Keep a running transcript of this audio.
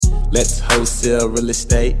Let's wholesale real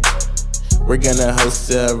estate. We're gonna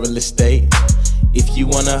wholesale real estate. If you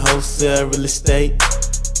wanna wholesale real estate,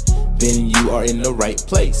 then you are in the right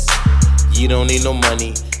place. You don't need no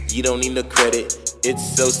money, you don't need no credit.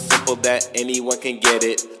 It's so simple that anyone can get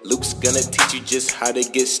it. Luke's gonna teach you just how to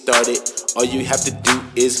get started. All you have to do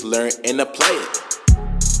is learn and apply it.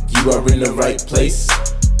 You are in the right place.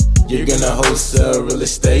 You're gonna wholesale real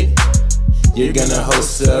estate. You're gonna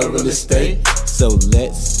wholesale real estate. So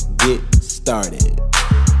let's get started.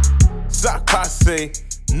 Zakase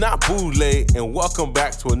Nabule, and welcome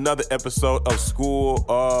back to another episode of School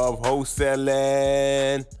of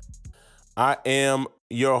Wholesaling. I am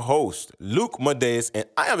your host, Luke Madeus, and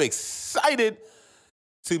I am excited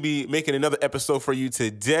to be making another episode for you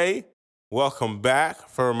today. Welcome back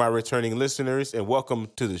for my returning listeners, and welcome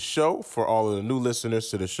to the show for all of the new listeners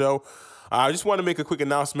to the show. I just want to make a quick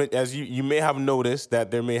announcement. As you may have noticed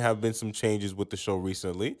that there may have been some changes with the show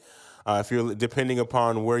recently. If you're depending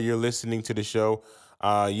upon where you're listening to the show,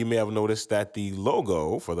 you may have noticed that the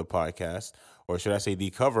logo for the podcast, or should I say the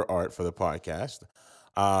cover art for the podcast,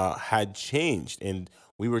 had changed, and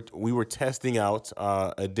we were testing out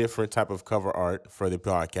a different type of cover art for the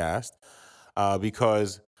podcast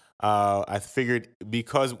because I figured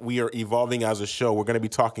because we are evolving as a show, we're going to be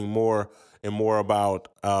talking more and more about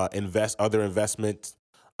other investments.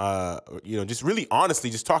 Just really honestly,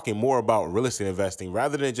 just talking more about real estate investing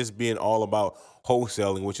rather than just being all about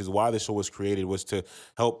wholesaling, which is why the show was created, was to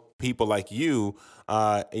help people like you,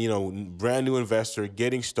 brand new investor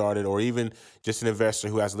getting started, or even just an investor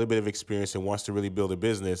who has a little bit of experience and wants to really build a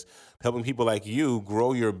business, helping people like you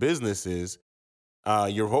grow your businesses,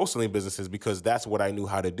 your wholesaling businesses, because that's what I knew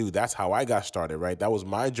how to do. That's how I got started, right? That was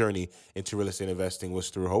my journey into real estate investing,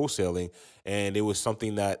 was through wholesaling. And it was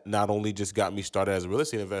something that not only just got me started as a real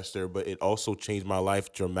estate investor, but it also changed my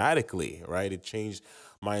life dramatically, right? It changed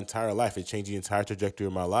my entire life. It changed the entire trajectory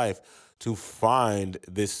of my life to find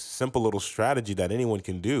this simple little strategy that anyone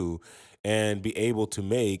can do and be able to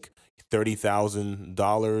make $30,000,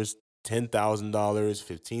 $10,000,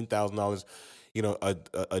 $15,000,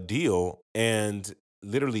 a deal, and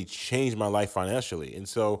literally changed my life financially. And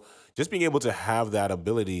so just being able to have that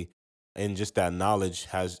ability and just that knowledge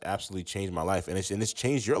has absolutely changed my life. And it's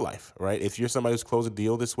changed your life, right? If you're somebody who's closed a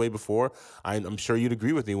deal this way before, I'm sure you'd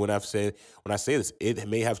agree with me when I say this, it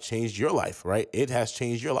may have changed your life, right? It has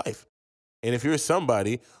changed your life. And if you're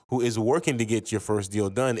somebody who is working to get your first deal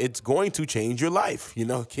done, it's going to change your life.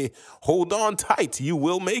 Okay, hold on tight. You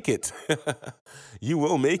will make it. You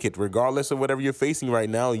will make it. Regardless of whatever you're facing right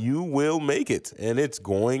now, you will make it. And it's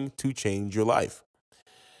going to change your life.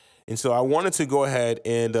 And so I wanted to go ahead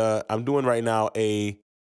and I'm doing right now a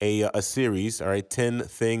series, all right, 10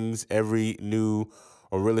 things every new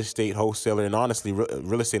or real estate wholesaler and honestly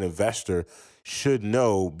real estate investor should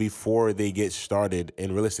know before they get started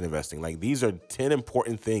in real estate investing. Like, these are 10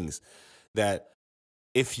 important things that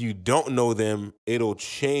if you don't know them, it'll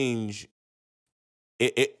change.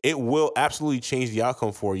 It will absolutely change the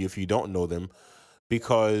outcome for you if you don't know them,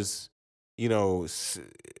 because in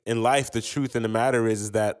life, the truth in the matter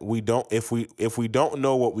is that if we don't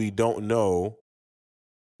know what we don't know,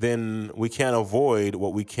 then we can't avoid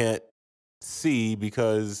what we can't see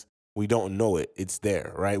because we don't know it. It's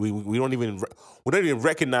there, right? We don't even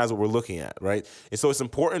recognize what we're looking at, right? And so it's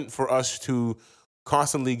important for us to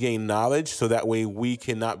constantly gain knowledge, so that way we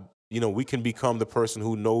can become the person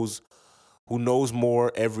who knows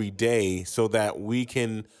more every day, so that we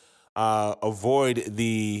can avoid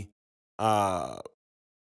the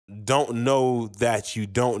don't know that you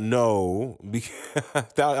don't know. I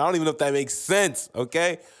don't even know if that makes sense,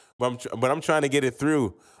 okay? But I'm trying to get it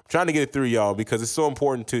through. Trying to get it through, y'all, because it's so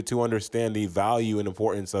important to understand the value and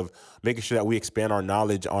importance of making sure that we expand our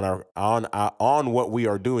knowledge on what we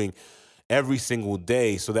are doing every single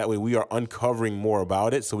day, so that way we are uncovering more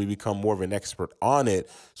about it, so we become more of an expert on it,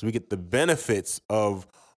 so we get the benefits of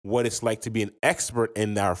what it's like to be an expert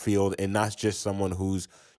in our field and not just someone who's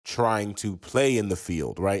trying to play in the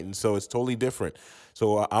field, right? And so it's totally different.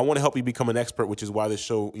 So I want to help you become an expert, which is why this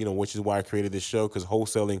show, which is why I created this show, because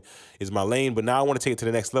wholesaling is my lane. But now I want to take it to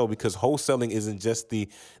the next level, because wholesaling isn't just the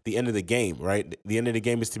end of the game, right? The end of the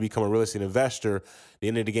game is to become a real estate investor. The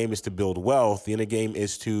end of the game is to build wealth. The end of the game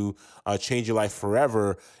is to change your life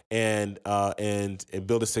forever and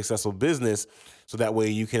build a successful business, so that way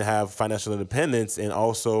you can have financial independence and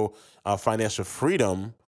also financial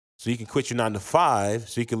freedom. So you can quit your 9-to-5,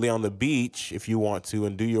 so you can lay on the beach if you want to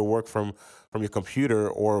and do your work from your computer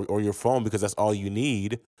or your phone, because that's all you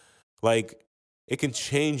need. Like, it can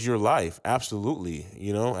change your life. Absolutely.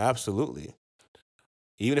 Absolutely.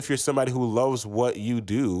 Even if you're somebody who loves what you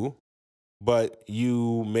do, but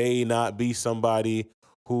you may not be somebody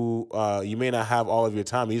who you may not have all of your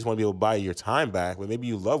time. You just want to be able to buy your time back, but maybe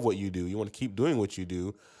you love what you do. You want to keep doing what you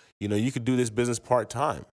do. You could do this business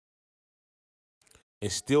part-time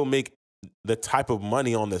and still make the type of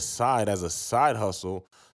money on the side as a side hustle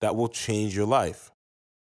that will change your life,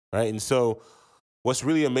 right? And so what's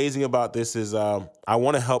really amazing about this is I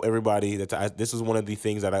want to help everybody. This is one of the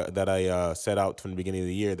things that I set out from the beginning of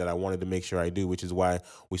the year that I wanted to make sure I do, which is why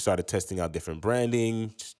we started testing out different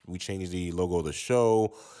branding. We changed the logo of the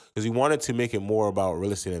show because we wanted to make it more about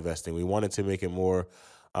real estate investing. We wanted to make it more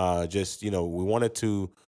we wanted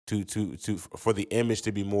to for the image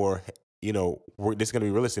to be more, this is going to be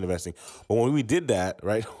real estate investing. But when we did that,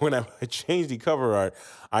 right, when I changed the cover art,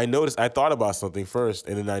 I thought about something first,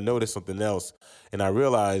 and then I noticed something else, and I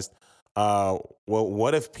realized,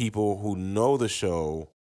 what if people who know the show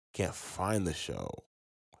can't find the show?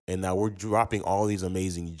 And now we're dropping all these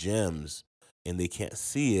amazing gems, and they can't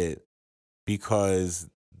see it because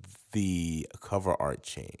the cover art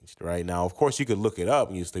changed, right? Now, of course, you could look it up,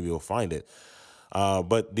 and you'll still be able to find it.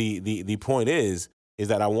 But the point is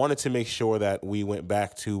that I wanted to make sure that we went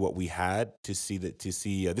back to what we had to see this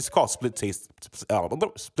is called split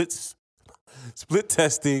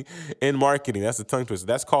testing in marketing. That's a tongue twister.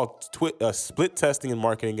 That's called split testing in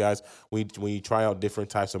marketing, guys. When you try out different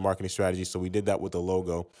types of marketing strategies. So we did that with the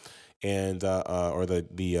logo and or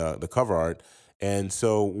the cover art. And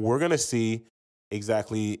so we're gonna see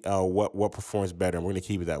exactly what performs better, and we're gonna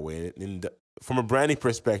keep it that way. And from a branding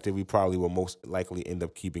perspective, we probably will most likely end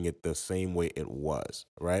up keeping it the same way it was,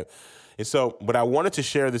 right? And so, but I wanted to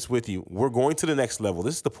share this with you. We're going to the next level.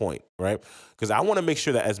 This is the point, right? Because I want to make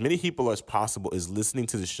sure that as many people as possible is listening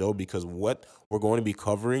to the show, because what we're going to be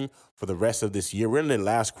covering for the rest of this year, we're in the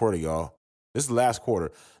last quarter, y'all. This is the last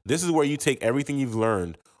quarter. This is where you take everything you've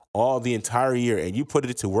learned all the entire year and you put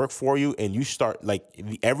it to work for you, and you start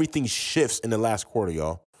everything shifts in the last quarter,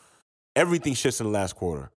 y'all. Everything shifts in the last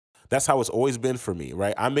quarter. That's how it's always been for me,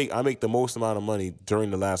 right? I make the most amount of money during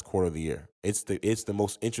the last quarter of the year. It's the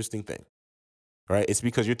most interesting thing, right? It's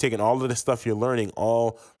because you're taking all of the stuff you're learning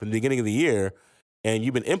all from the beginning of the year, and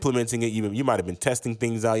you've been implementing it. You might have been testing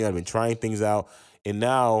things out. You might have been trying things out, and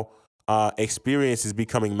now experience is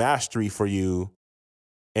becoming mastery for you,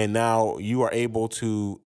 and now you are able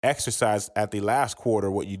to exercise at the last quarter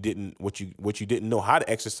what you didn't know how to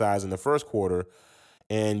exercise in the first quarter.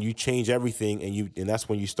 And you change everything, and that's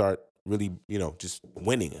when you start really, just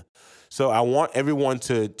winning. So I want everyone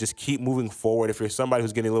to just keep moving forward. If you're somebody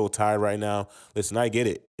who's getting a little tired right now, listen, I get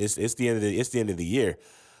it. It's the end of the year,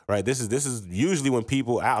 right? This is usually when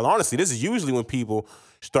people, honestly, this is usually when people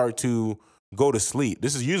start to go to sleep.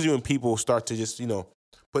 This is usually when people start to just,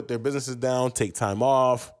 put their businesses down, take time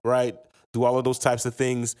off, right? Do all of those types of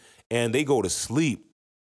things, and they go to sleep.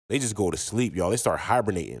 They just go to sleep, y'all. They start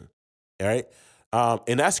hibernating, all right?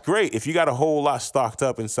 And that's great if you got a whole lot stocked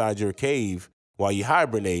up inside your cave while you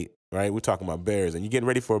hibernate, right? We're talking about bears, and you're getting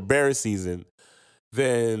ready for a bear season,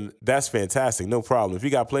 then that's fantastic. No problem. If you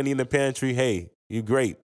got plenty in the pantry, hey, you're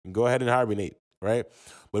great. Go ahead and hibernate, right?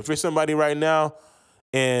 But if you're somebody right now,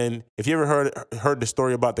 and if you ever heard the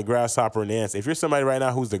story about the grasshopper and the ants, if you're somebody right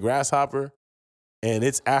now who's the grasshopper and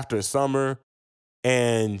it's after summer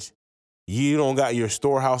and you don't got your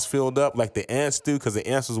storehouse filled up like the ants do, because the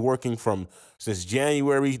ants was working since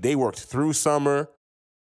January. They worked through summer.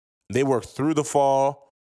 They worked through the fall,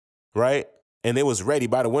 right? And they was ready.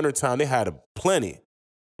 By the wintertime, they had plenty,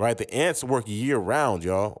 right? The ants work year round,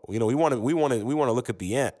 y'all. We want to look at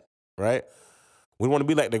the ant, right? We want to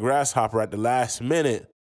be like the grasshopper at the last minute,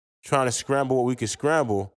 trying to scramble what we can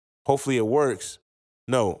scramble. Hopefully it works.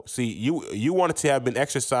 No, see, you wanted to have been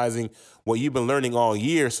exercising what you've been learning all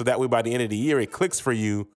year, so that way by the end of the year it clicks for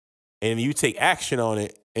you, and you take action on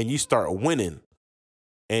it, and you start winning,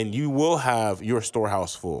 and you will have your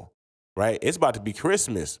storehouse full, right? It's about to be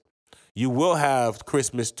Christmas. You will have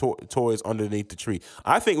Christmas toys underneath the tree.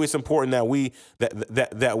 I think it's important that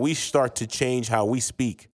we start to change how we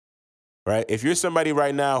speak, right? If you're somebody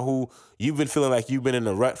right now who you've been feeling like you've been in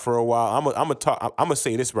a rut for a while, I'm gonna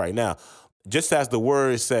say this right now. Just as the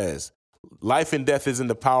word says, life and death is in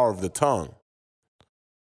the power of the tongue.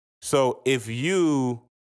 So if you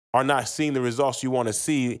are not seeing the results you want to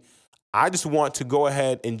see, I just want to go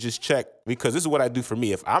ahead and just check, because this is what I do for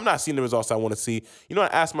me. If I'm not seeing the results I want to see, I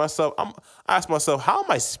ask myself, how am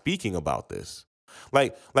I speaking about this?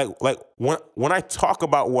 Like when I talk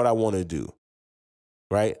about what I want to do,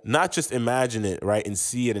 right? Not just imagine it, right, and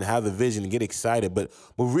see it and have the vision and get excited, but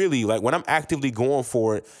really, like, when I'm actively going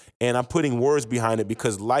for it and I'm putting words behind it,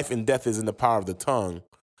 because life and death is in the power of the tongue,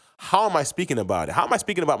 how am I speaking about it? How am I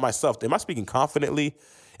speaking about myself? Am I speaking confidently?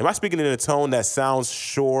 Am I speaking in a tone that sounds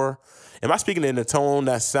sure? Am I speaking in a tone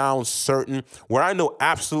that sounds certain, where I know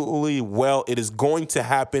absolutely well it is going to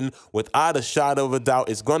happen without a shadow of a doubt?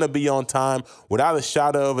 It's going to be on time without a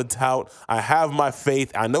shadow of a doubt. I have my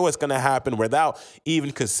faith. I know it's going to happen without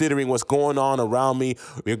even considering what's going on around me,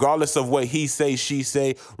 regardless of what he say, she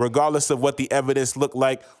say, regardless of what the evidence look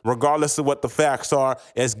like, regardless of what the facts are.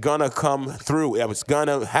 It's going to come through. It's going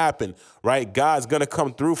to happen, right? God's going to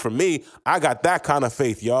come through for me. I got that kind of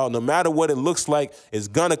faith, y'all. No matter what it looks like,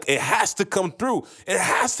 it has to come through. It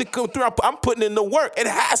has to come through. I'm putting in the work. It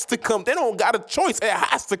has to come. They don't got a choice. It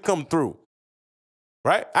has to come through,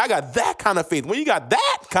 right? I got that kind of faith. When you got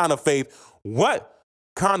that kind of faith, what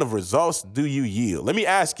kind of results do you yield? Let me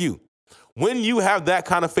ask you, when you have that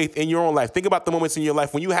kind of faith in your own life, think about the moments in your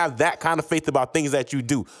life when you have that kind of faith about things that you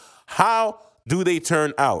do. How do they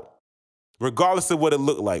turn out? Regardless of what it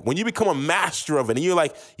looked like. When you become a master of it and you're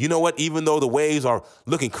like, you know what, even though the waves are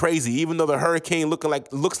looking crazy, even though the hurricane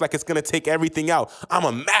looks like it's going to take everything out, I'm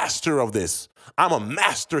a master of this. I'm a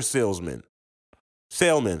master sailman.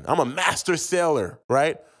 I'm a master sailor,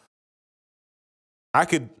 right? I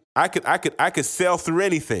could sail through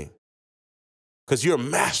anything because you're a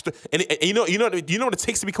master. And you know what it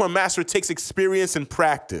takes to become a master? It takes experience and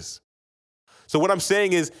practice. So what I'm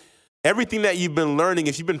saying is, everything that you've been learning,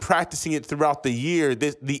 if you've been practicing it throughout the year,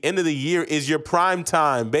 the end of the year is your prime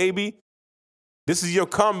time, baby. This is your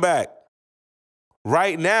comeback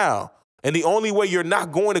right now. And the only way you're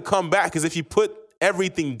not going to come back is if you put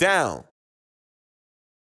everything down.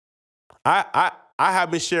 I have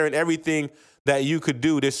been sharing everything that you could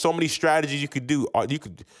do. There's so many strategies you could do. You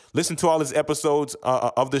could listen to all these episodes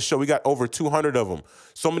of the show. We got over 200 of them.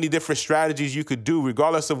 So many different strategies you could do,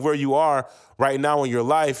 regardless of where you are right now in your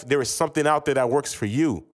life. There is something out there that works for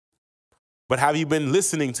you. But have you been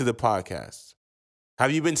listening to the podcast?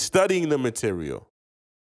 Have you been studying the material?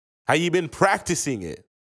 Have you been practicing it?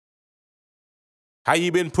 Have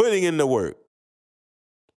you been putting in the work?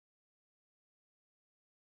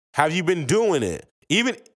 Have you been doing it?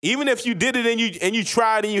 Even if you did it and you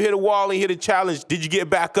tried and you hit a wall and you hit a challenge, did you get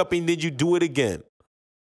back up and did you do it again?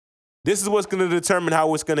 This is what's going to determine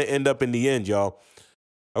how it's going to end up in the end, y'all.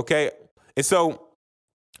 Okay? And so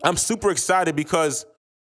I'm super excited because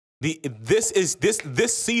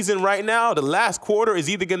this season right now, the last quarter is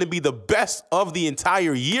either going to be the best of the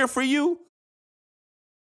entire year for you,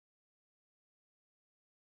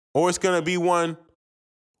 or it's going to be one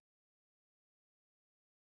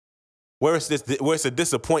where it's a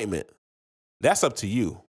disappointment. That's up to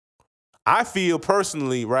you. I feel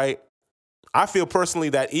personally, right?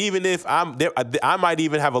 That even if I'm there, I might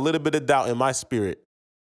even have a little bit of doubt in my spirit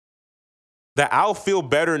that I'll feel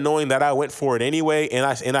better knowing that I went for it anyway and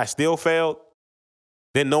I still failed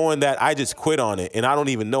than knowing that I just quit on it and I don't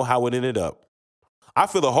even know how it ended up. I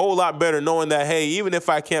feel a whole lot better knowing that, hey, even if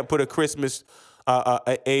I can't put a Christmas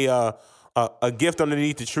a gift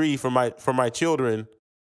underneath the tree for my children,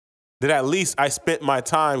 that at least I spent my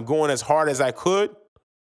time going as hard as I could,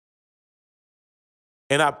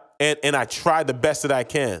 and I tried the best that I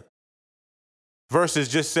can, versus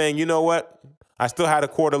just saying, you know what, I still had a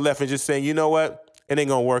quarter left, and just saying, you know what, it ain't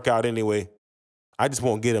gonna work out anyway. I just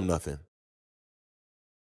won't get him nothing.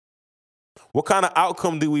 What kind of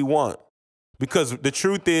outcome do we want? Because the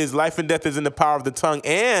truth is, life and death is in the power of the tongue,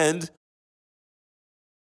 and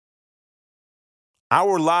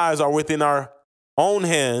our lives are within our own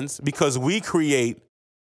hands because we create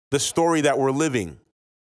the story that we're living.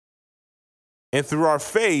 And through our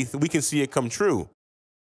faith, we can see it come true.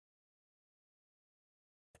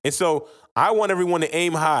 And so I want everyone to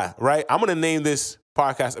aim high, right? I'm going to name this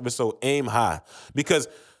podcast episode Aim High because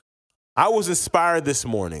I was inspired this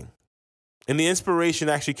morning, and the inspiration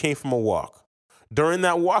actually came from a walk. During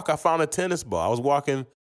that walk, I found a tennis ball. I was walking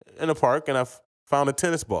in a park, and I found a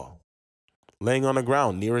tennis ball laying on the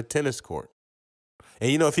ground near a tennis court.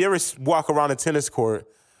 And you know, if you ever walk around a tennis court,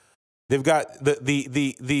 they've got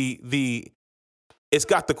it's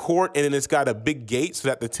got the court and then it's got a big gate so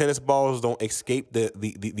that the tennis balls don't escape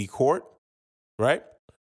the court, right?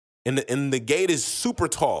 And the gate is super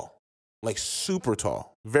tall, like super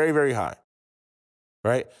tall, very, very high,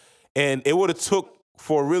 right? And it would have took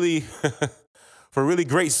for a really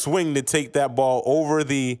great swing to take that ball over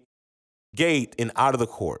the gate and out of the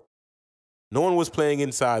court. No one was playing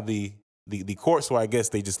inside the court, so I guess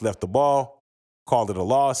they just left the ball, called it a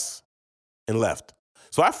loss, and left.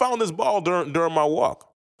 So I found this ball during my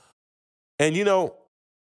walk. And, you know,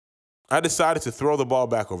 I decided to throw the ball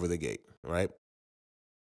back over the gate, right?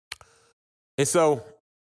 And so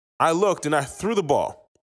I looked and I threw the ball.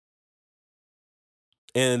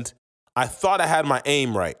 And I thought I had my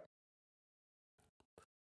aim right.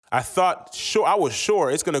 I was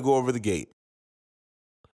sure it's going to go over the gate.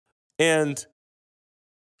 And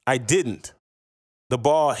I didn't. The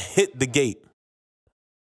ball hit the gate.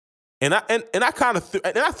 And I kind of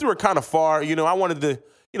threw it kind of far. You know, I wanted to,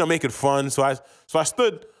 make it fun. So I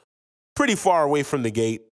stood pretty far away from the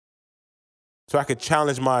gate so I could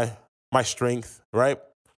challenge my strength, right?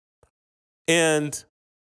 And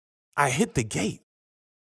I hit the gate.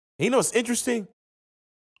 And you know what's interesting?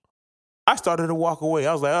 I started to walk away.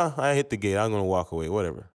 I was like, I hit the gate. I'm going to walk away,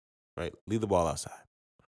 whatever, right? Leave the ball outside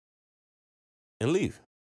and leave.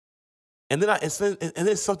 And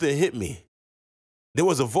then something hit me. There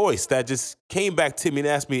was a voice that just came back to me and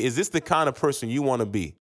asked me, is this the kind of person you want to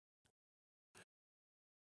be?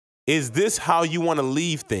 Is this how you want to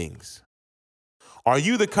leave things? Are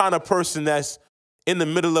you the kind of person that's in the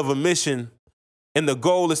middle of a mission and the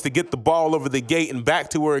goal is to get the ball over the gate and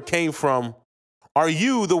back to where it came from? Are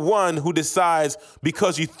you the one who decides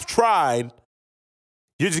because you tried,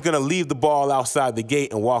 you're just going to leave the ball outside the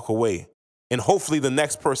gate and walk away? And hopefully the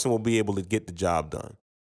next person will be able to get the job done.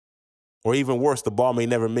 Or even worse, the ball may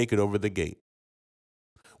never make it over the gate.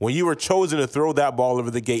 When you were chosen to throw that ball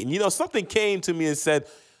over the gate, and something came to me and said,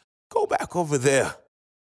 go back over there.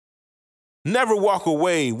 Never walk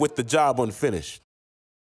away with the job unfinished.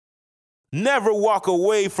 Never walk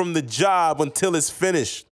away from the job until it's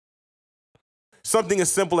finished. Something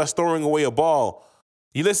as simple as throwing away a ball.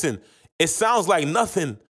 You listen, it sounds like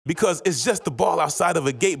nothing because it's just the ball outside of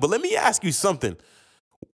a gate. But let me ask you something.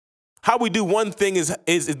 How we do one thing is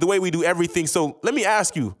the way we do everything. So let me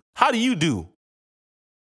ask you, how do you do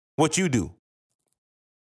what you do?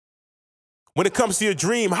 When it comes to your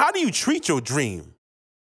dream, how do you treat your dream?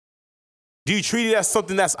 Do you treat it as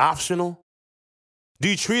something that's optional? Do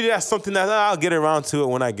you treat it as something that I'll get around to it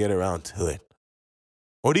when I get around to it?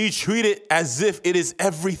 Or do you treat it as if it is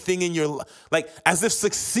everything in your life? Like as if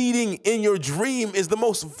succeeding in your dream is the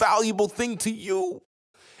most valuable thing to you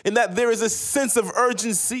and that there is a sense of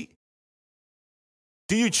urgency?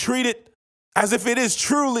 Do you treat it as if it is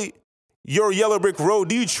truly your yellow brick road?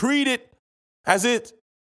 Do you treat it as it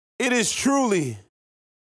is truly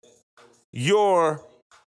your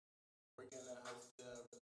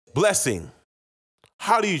blessing?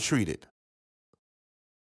 How do you treat it?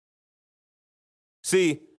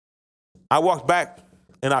 See, I walked back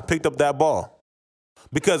and I picked up that ball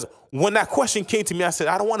because when that question came to me, I said,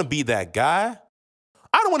 I don't want to be that guy.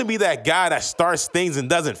 I don't want to be that guy that starts things and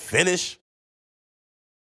doesn't finish.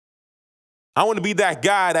 I want to be that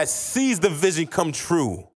guy that sees the vision come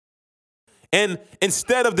true. And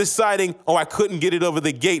instead of deciding, I couldn't get it over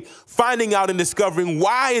the gate, finding out and discovering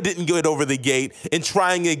why I didn't get over the gate and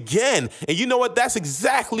trying again. And you know what? That's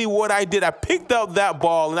exactly what I did. I picked up that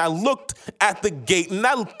ball and I looked at the gate and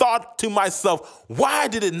I thought to myself, why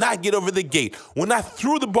did it not get over the gate? When I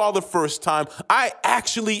threw the ball the first time, I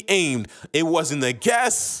actually aimed. It wasn't a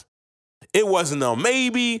guess. It wasn't a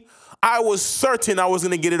maybe. I was certain I was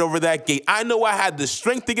going to get it over that gate. I know I had the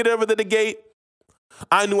strength to get it over the gate.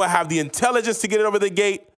 I knew I have the intelligence to get it over the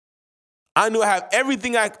gate. I knew I have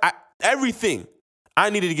everything I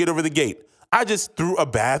needed to get over the gate. I just threw a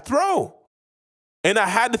bad throw. And I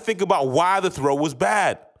had to think about why the throw was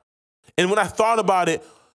bad. And when I thought about it,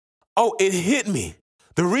 it hit me.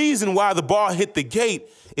 The reason why the ball hit the gate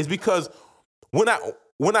is because when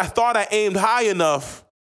I thought I aimed high enough,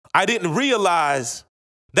 I didn't realize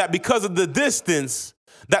that because of the distance,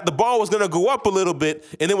 that the ball was going to go up a little bit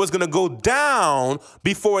and it was going to go down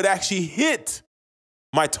before it actually hit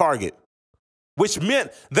my target, which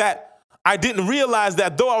meant that I didn't realize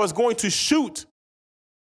that though I was going to shoot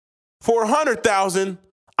for 100,000,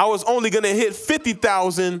 I was only going to hit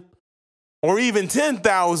 50,000 or even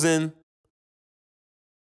 10,000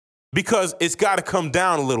 because it's got to come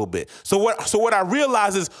down a little bit. So what I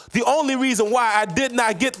realized is the only reason why I did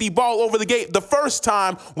not get the ball over the gate the first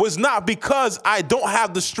time was not because I don't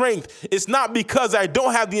have the strength. It's not because I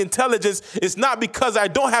don't have the intelligence. It's not because I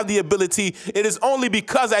don't have the ability. It is only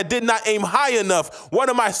because I did not aim high enough. What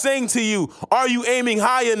am I saying to you? Are you aiming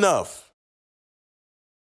high enough?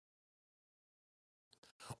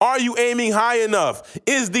 Are you aiming high enough?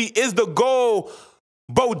 Is the goal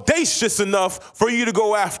bodacious enough for you to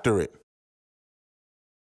go after it?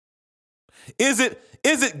 Is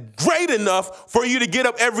it great enough for you to get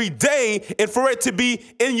up every day and for it to be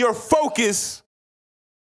in your focus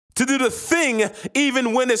to do the thing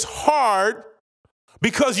even when it's hard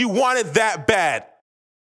because you want it that bad?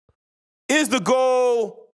 Is the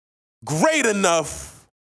goal great enough?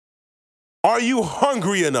 Are you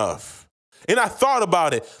hungry enough? And I thought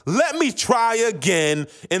about it. Let me try again.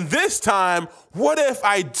 And this time, what if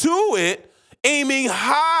I do it aiming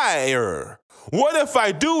higher? What if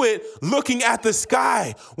I do it looking at the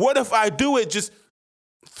sky? What if I do it just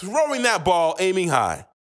throwing that ball, aiming high?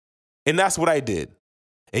 And that's what I did.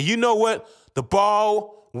 And you know what? The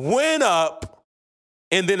ball went up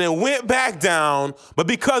and then it went back down. But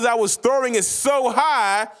because I was throwing it so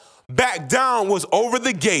high, back down was over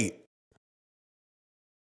the gate.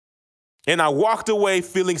 And I walked away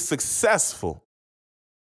feeling successful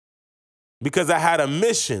because I had a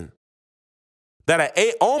mission that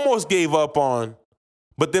I almost gave up on,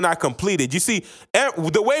 but then I completed. You see,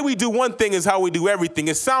 the way we do one thing is how we do everything.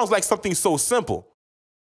 It sounds like something so simple.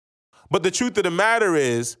 But the truth of the matter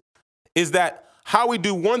is that how we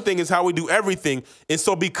do one thing is how we do everything. And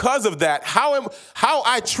so because of that, how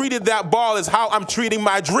I treated that ball is how I'm treating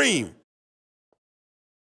my dream.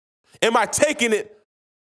 Am I taking it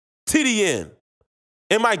to the end?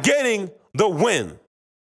 Am I getting the win?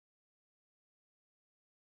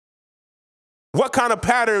 What kind of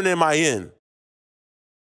pattern am I in?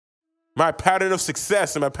 My pattern of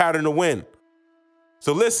success and my pattern to win.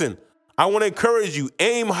 So listen, I want to encourage you,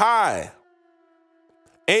 aim high.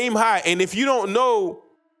 Aim high. And if you don't know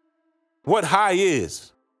what high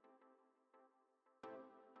is,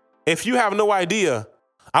 if you have no idea,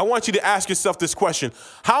 I want you to ask yourself this question.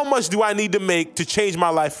 How much do I need to make to change my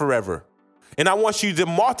life forever? And I want you to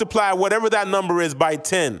multiply whatever that number is by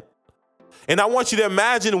 10. And I want you to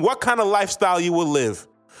imagine what kind of lifestyle you will live.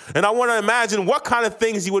 And I want to imagine what kind of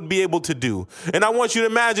things you would be able to do. And I want you to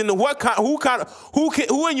imagine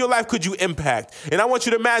who in your life could you impact. And I want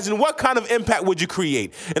you to imagine what kind of impact would you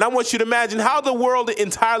create. And I want you to imagine how the world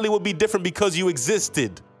entirely would be different because you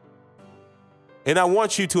existed. And I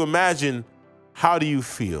want you to imagine, how do you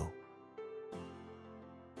feel?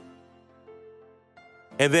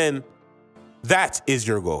 And then that is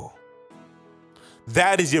your goal.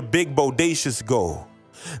 That is your big, bodacious goal.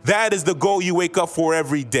 That is the goal you wake up for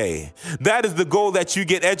every day. That is the goal that you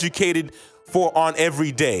get educated for on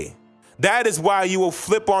every day. That is why you will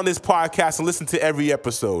flip on this podcast and listen to every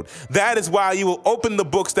episode. That is why you will open the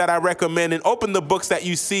books that I recommend and open the books that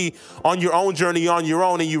you see on your own journey on your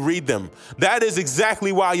own and you read them. That is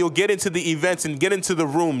exactly why you'll get into the events and get into the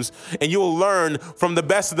rooms and you will learn from the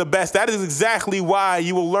best of the best. That is exactly why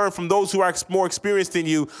you will learn from those who are more experienced than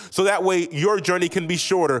you, so that way your journey can be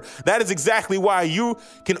shorter. That is exactly why you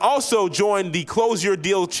can also join the Close Your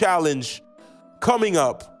Deal Challenge coming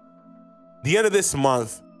up the end of this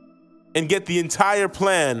month, and get the entire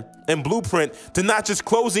plan and blueprint to not just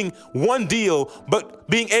closing one deal, but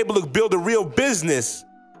being able to build a real business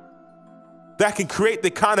that can create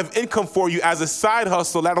the kind of income for you as a side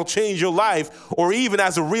hustle that'll change your life, or even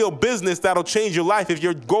as a real business that'll change your life if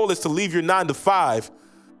your goal is to leave your 9-to-5.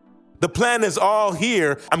 The plan is all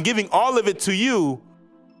here. I'm giving all of it to you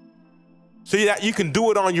so that you can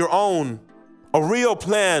do it on your own. A real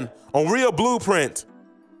plan, a real blueprint,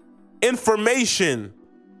 information.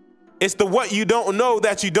 It's the what you don't know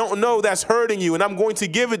that's hurting you. And I'm going to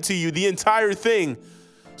give it to you, the entire thing,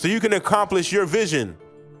 so you can accomplish your vision.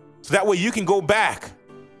 So that way you can go back.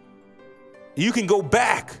 You can go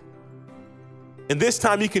back. And this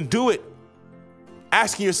time you can do it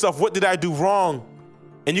asking yourself, what did I do wrong?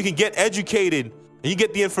 And you can get educated and you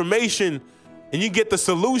get the information and you get the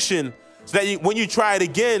solution so that when you try it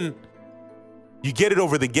again, you get it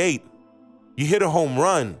over the gate. You hit a home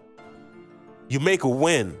run. You make a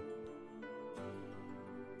win.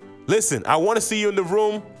 Listen, I want to see you in the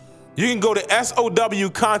room. You can go to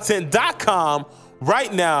SOWcontent.com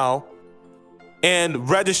right now and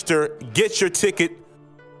register, get your ticket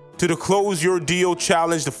to the Close Your Deal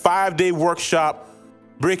Challenge, the 5-day workshop,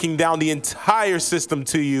 breaking down the entire system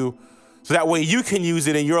to you so that way you can use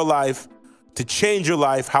it in your life to change your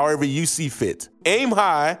life however you see fit. Aim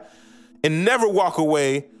high and never walk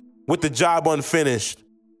away with the job unfinished.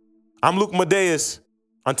 I'm Luke Madeus.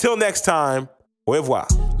 Until next time, au revoir.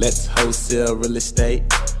 Let's wholesale real estate.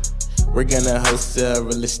 We're gonna wholesale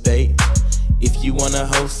real estate. If you wanna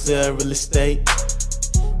wholesale real estate,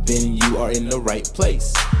 then you are in the right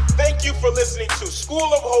place. Thank you for listening to School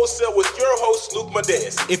of Wholesale with your host, Luke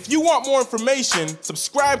Madeus. If you want more information,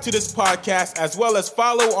 subscribe to this podcast as well as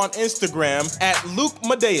follow on Instagram at Luke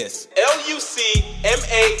Madeus. LucMadeus.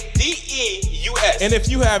 And if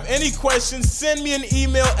you have any questions, send me an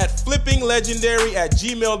email at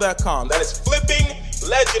flippinglegendary@gmail.com. That is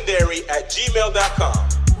flippinglegendary@gmail.com.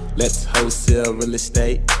 Let's wholesale real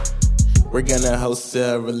estate. We're gonna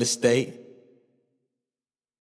wholesale real estate.